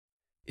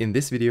In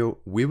this video,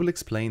 we will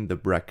explain the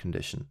Bragg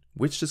condition,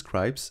 which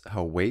describes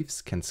how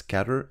waves can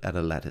scatter at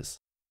a lattice.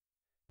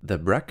 The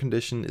Bragg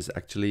condition is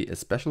actually a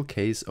special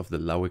case of the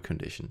Laue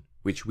condition,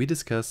 which we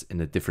discuss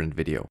in a different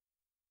video.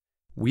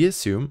 We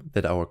assume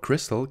that our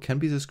crystal can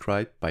be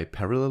described by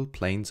parallel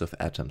planes of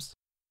atoms.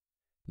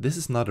 This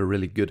is not a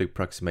really good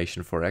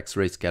approximation for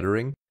X-ray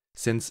scattering,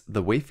 since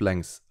the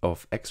wavelengths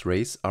of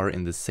X-rays are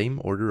in the same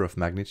order of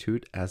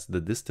magnitude as the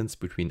distance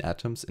between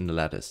atoms in the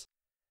lattice.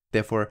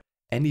 Therefore,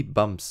 any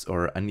bumps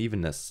or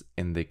unevenness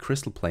in the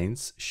crystal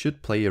planes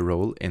should play a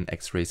role in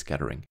X-ray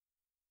scattering.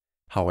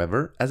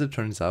 However, as it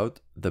turns out,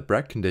 the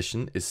Bragg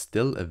condition is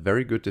still a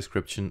very good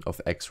description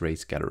of X-ray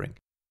scattering.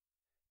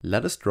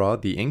 Let us draw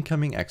the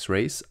incoming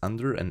X-rays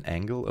under an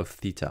angle of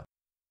theta.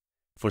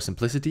 For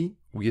simplicity,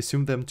 we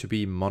assume them to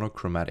be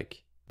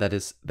monochromatic, that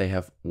is, they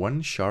have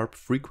one sharp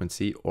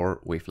frequency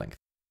or wavelength.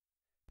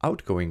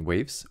 Outgoing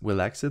waves will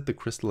exit the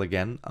crystal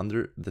again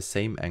under the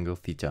same angle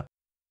theta.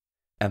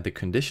 And the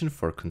condition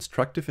for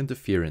constructive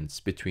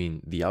interference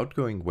between the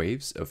outgoing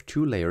waves of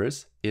two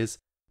layers is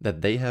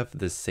that they have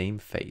the same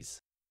phase.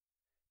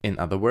 In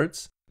other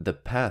words, the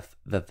path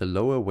that the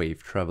lower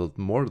wave traveled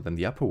more than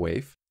the upper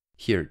wave,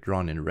 here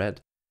drawn in red,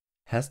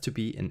 has to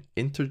be an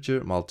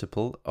integer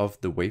multiple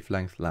of the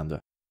wavelength lambda.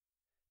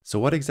 So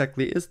what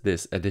exactly is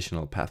this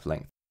additional path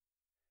length?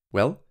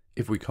 Well,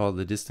 if we call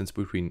the distance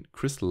between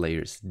crystal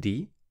layers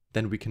d,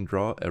 then we can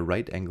draw a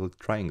right-angled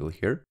triangle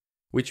here,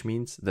 which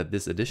means that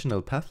this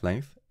additional path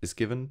length is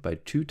given by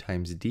 2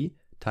 times d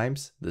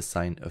times the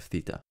sine of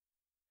theta.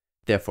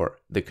 Therefore,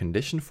 the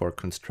condition for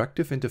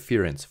constructive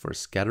interference for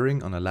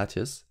scattering on a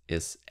lattice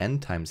is n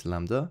times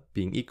lambda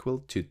being equal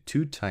to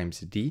 2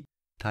 times d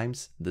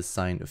times the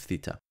sine of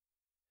theta.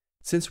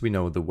 Since we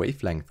know the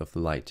wavelength of the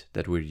light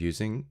that we're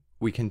using,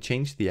 we can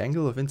change the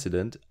angle of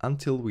incident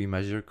until we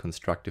measure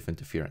constructive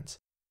interference.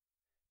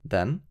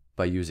 Then,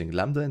 by using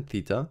lambda and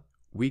theta,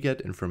 we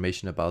get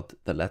information about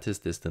the lattice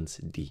distance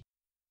d.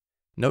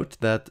 Note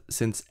that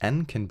since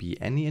n can be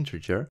any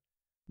integer,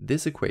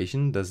 this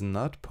equation does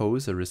not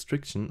pose a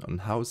restriction on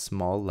how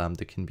small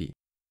lambda can be.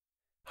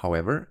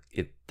 However,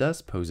 it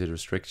does pose a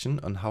restriction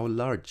on how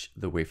large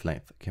the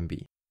wavelength can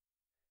be.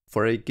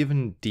 For a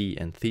given d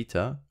and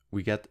theta,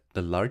 we get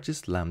the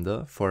largest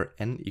lambda for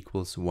n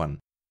equals 1.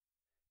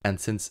 And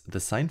since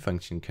the sine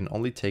function can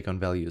only take on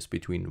values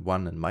between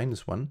 1 and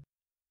minus 1,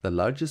 the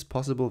largest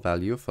possible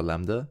value for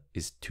lambda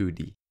is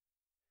 2d.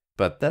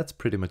 But that's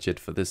pretty much it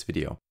for this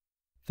video.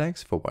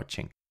 Thanks for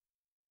watching.